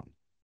plus 1.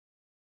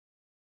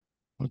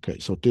 Okay,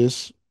 so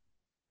this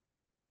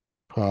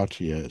part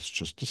here is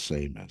just the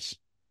same as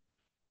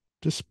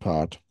this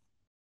part,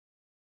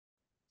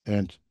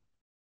 and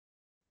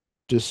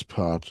this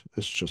part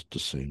is just the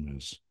same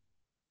as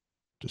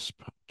this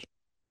part.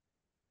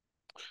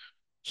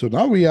 So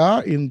now we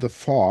are in the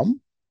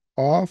form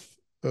of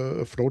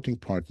a floating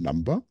point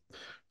number.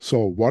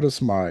 So what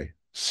is my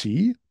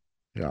c?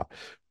 Yeah,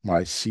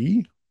 my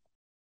c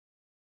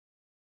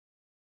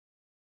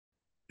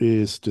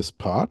is this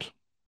part.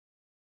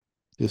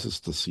 This is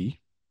the c.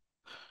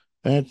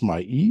 And my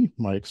e,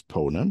 my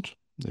exponent,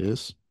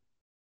 is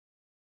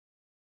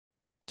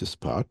this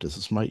part. This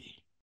is my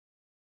e.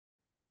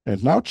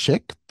 And now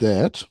check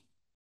that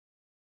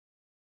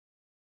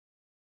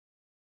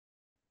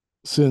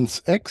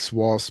since x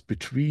was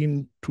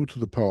between 2 to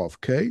the power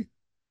of k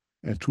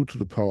and 2 to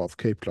the power of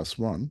k plus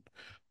 1,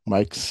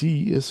 my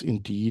c is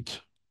indeed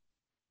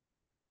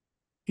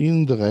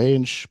in the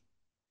range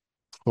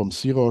from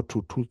 0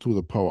 to 2 to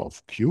the power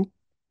of q.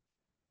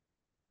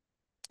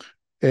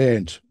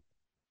 And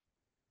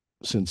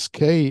since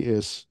k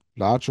is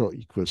larger or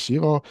equal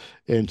 0,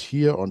 and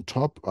here on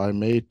top I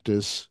made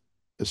this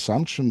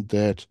assumption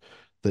that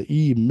the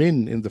E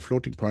min in the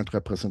floating point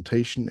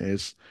representation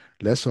is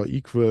less or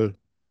equal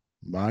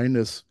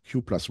minus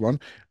q plus 1.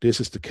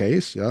 This is the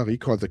case. Yeah,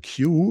 recall the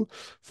q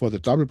for the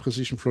double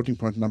precision floating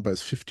point number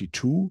is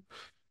 52.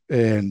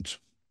 And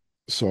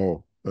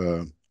so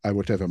I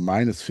would have a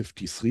minus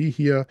 53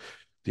 here.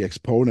 The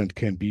exponent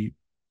can be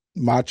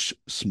much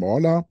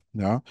smaller.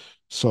 Yeah,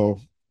 so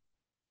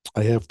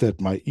I have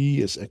that my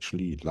E is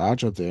actually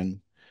larger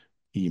than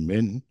E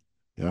min.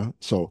 Yeah,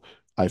 so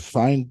I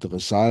find the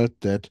result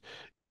that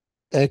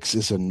x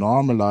is a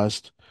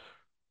normalized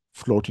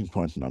floating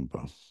point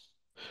number.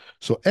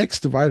 So x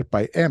divided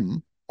by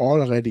m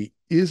already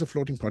is a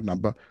floating point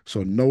number,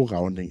 so no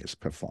rounding is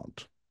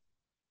performed.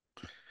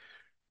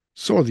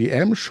 So the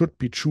M should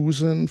be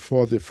chosen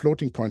for the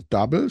floating point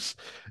doubles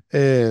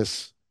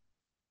as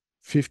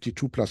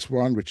 52 plus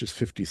 1, which is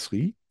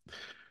 53.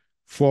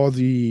 For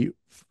the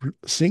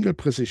single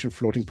precision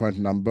floating point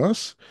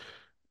numbers,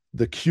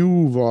 the Q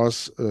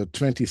was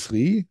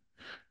 23,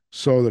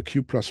 so the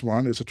Q plus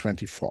 1 is a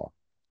 24.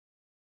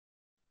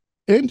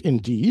 And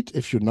indeed,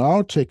 if you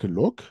now take a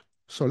look,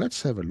 so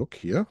let's have a look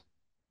here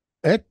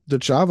at the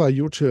Java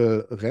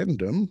util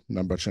random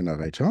number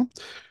generator.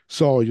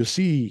 So you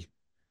see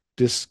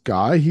this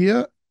guy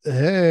here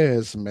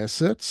has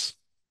methods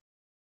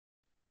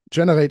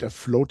generate a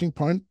floating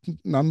point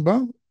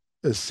number,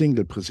 a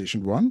single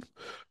precision one,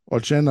 or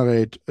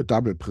generate a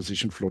double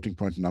precision floating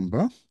point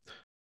number.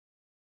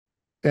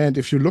 And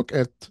if you look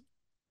at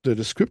the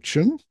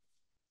description,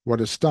 what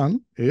is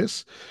done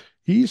is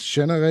he's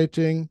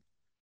generating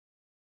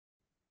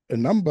a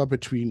number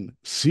between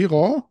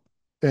 0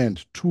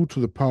 and 2 to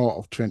the power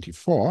of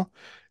 24,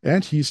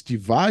 and he's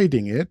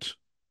dividing it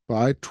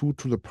by 2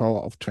 to the power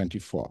of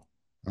 24.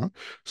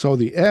 So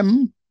the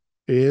M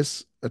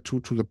is a 2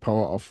 to the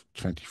power of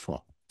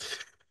 24.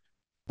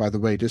 By the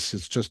way, this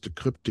is just a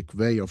cryptic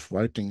way of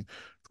writing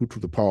 2 to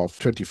the power of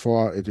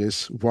 24. It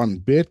is 1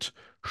 bit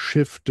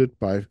shifted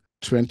by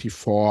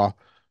 24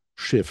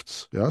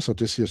 shifts. Yeah, so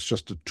this is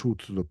just a 2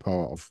 to the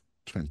power of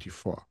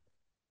 24.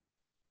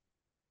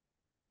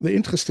 The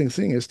interesting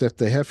thing is that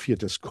they have here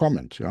this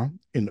comment. Yeah?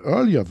 In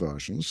earlier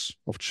versions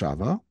of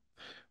Java,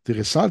 the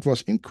result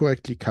was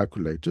incorrectly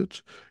calculated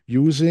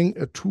using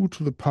a 2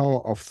 to the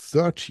power of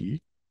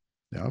 30,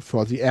 yeah,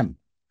 for the M,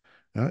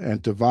 yeah,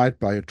 and divide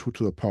by a 2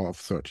 to the power of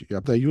 30. Yeah?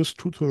 They use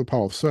 2 to the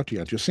power of 30,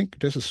 and you think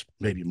this is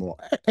maybe more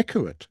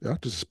accurate. Yeah?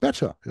 This is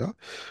better. Yeah?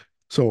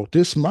 So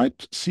this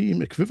might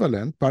seem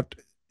equivalent, but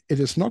it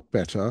is not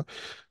better.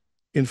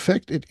 In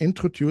fact, it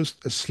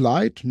introduced a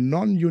slight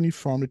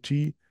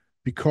non-uniformity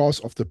because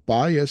of the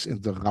bias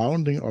in the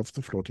rounding of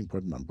the floating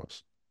point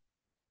numbers.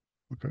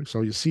 Okay,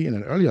 so you see in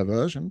an earlier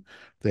version,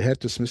 they had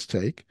this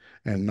mistake,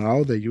 and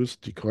now they use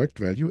the correct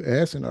value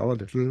as in our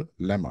little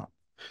lemma.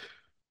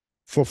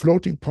 For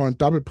floating point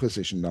double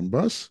precision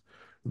numbers,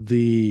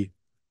 the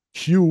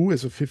Q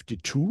is a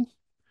 52,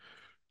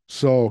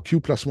 so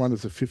Q plus 1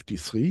 is a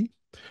 53.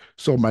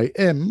 So my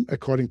M,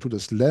 according to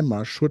this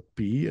lemma, should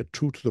be a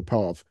 2 to the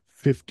power of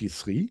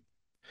 53.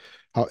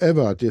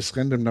 However, this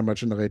random number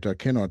generator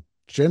cannot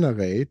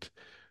generate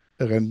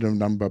a random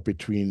number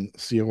between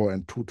 0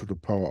 and 2 to the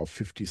power of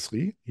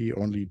 53. He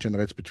only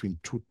generates between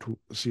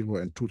 0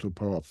 and 2 to the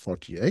power of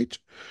 48.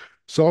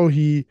 So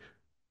he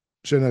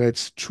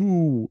generates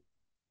two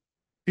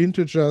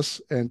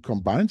integers and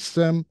combines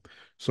them.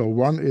 So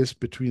one is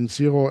between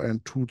 0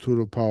 and 2 to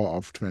the power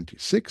of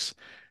 26,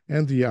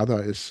 and the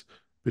other is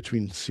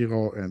between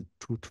 0 and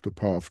 2 to the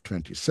power of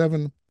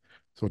 27.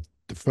 So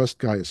the first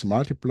guy is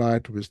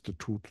multiplied with the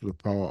 2 to the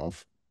power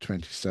of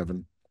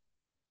 27.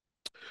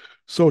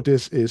 So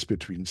this is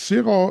between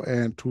 0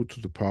 and 2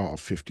 to the power of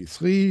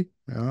 53.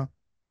 Yeah,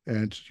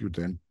 and you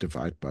then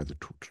divide by the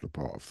 2 to the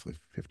power of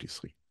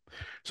 53.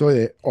 So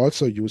they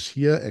also use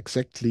here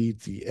exactly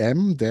the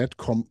M that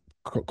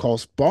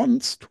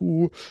corresponds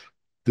to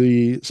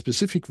the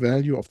specific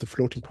value of the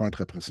floating point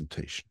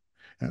representation.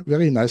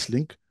 Very nice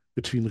link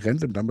between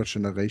random number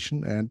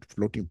generation and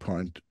floating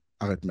point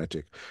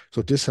arithmetic.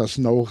 So this has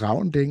no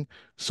rounding,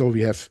 so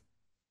we have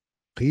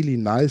really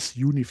nice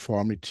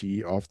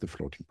uniformity of the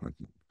floating point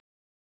number.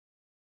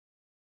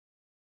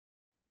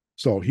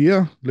 So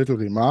here, little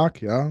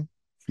remark, yeah,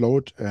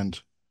 float and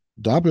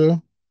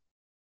double,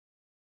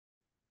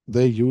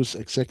 they use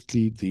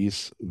exactly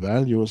these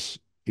values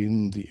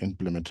in the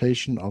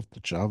implementation of the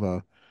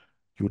Java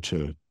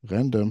util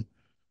random.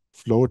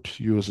 Float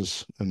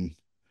uses an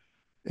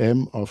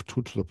M of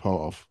 2 to the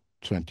power of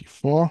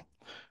 24,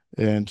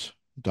 and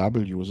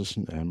double uses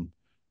an M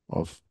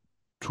of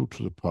 2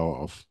 to the power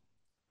of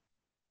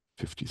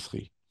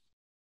 53.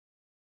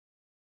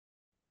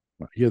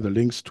 Here are the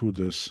links to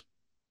this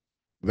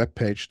web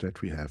page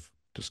that we have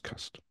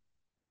discussed.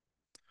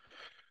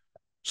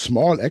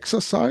 Small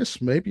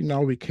exercise, maybe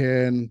now we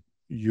can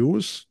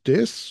use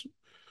this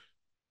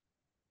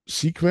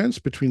sequence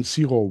between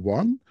 0,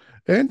 1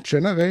 and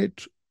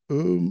generate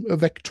a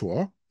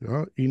vector,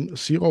 yeah, in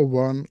 0,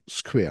 1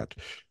 squared.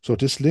 So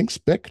this links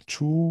back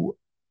to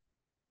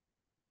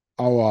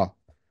our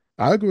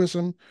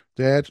algorithm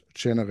that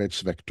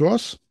generates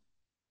vectors.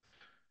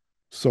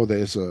 So there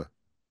is a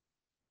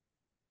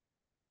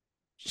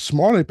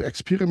small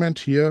experiment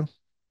here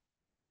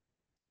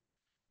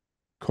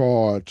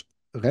called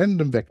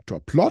random vector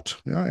plot,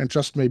 yeah, and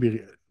just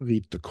maybe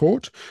read the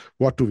code.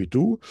 What do we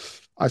do?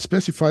 I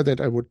specify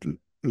that I would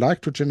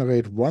like to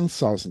generate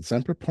 1,000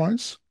 sample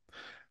points.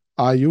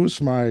 I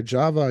use my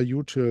Java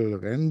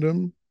util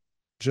random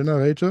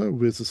generator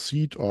with a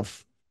seed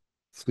of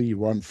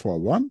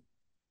 3141.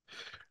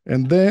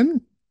 And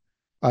then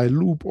I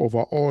loop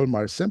over all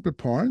my sample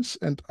points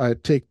and I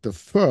take the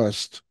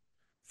first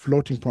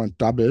floating point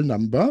double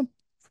number.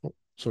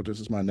 So this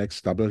is my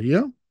next double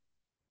here,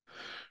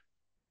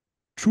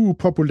 to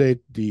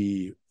populate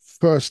the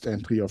first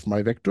entry of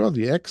my vector,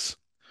 the x,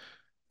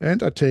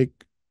 and I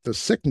take the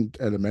second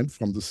element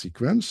from the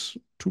sequence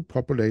to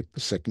populate the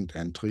second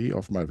entry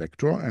of my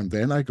vector, and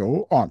then I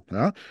go on.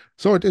 Yeah?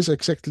 So it is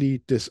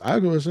exactly this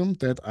algorithm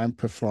that I'm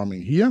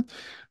performing here.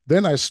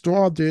 Then I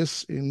store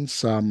this in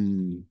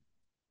some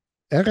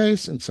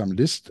arrays, in some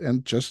list,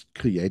 and just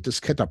create a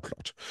scatter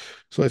plot.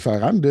 So if I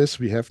run this,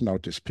 we have now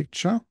this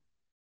picture.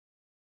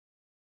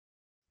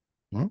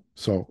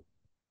 So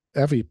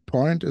every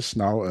point is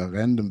now a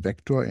random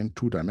vector in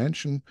 2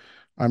 dimension.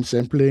 I'm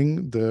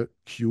sampling the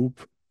cube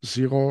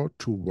 0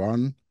 to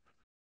 1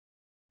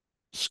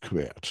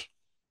 squared.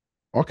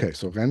 Okay,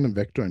 so random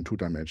vector in 2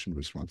 dimension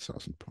with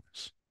 1000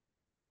 points.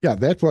 Yeah,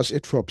 that was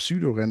it for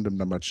pseudo random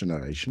number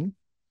generation.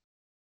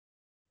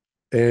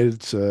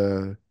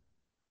 And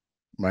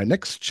my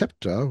next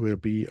chapter will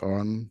be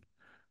on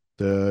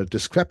the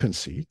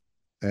discrepancy.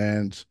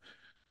 And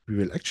we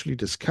will actually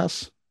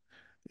discuss,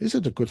 is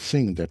it a good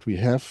thing that we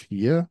have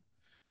here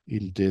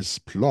in this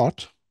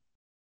plot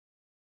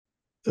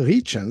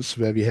regions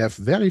where we have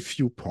very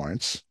few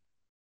points,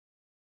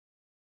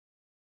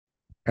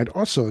 and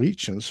also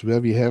regions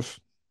where we have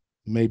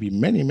maybe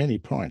many, many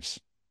points,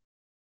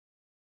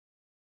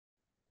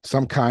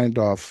 some kind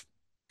of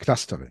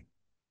clustering.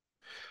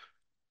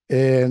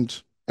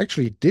 And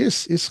actually,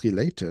 this is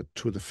related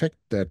to the fact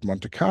that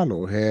Monte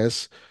Carlo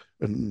has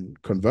a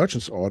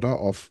convergence order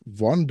of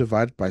 1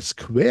 divided by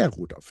square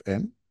root of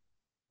n,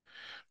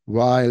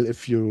 while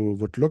if you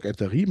would look at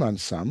the Riemann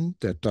sum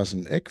that does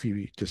an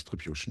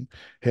equidistribution,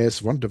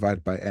 has 1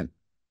 divided by n.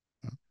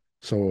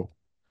 So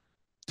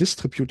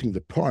distributing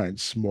the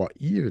points more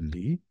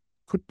evenly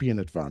could be an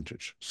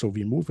advantage. So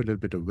we move a little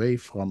bit away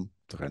from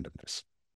the randomness.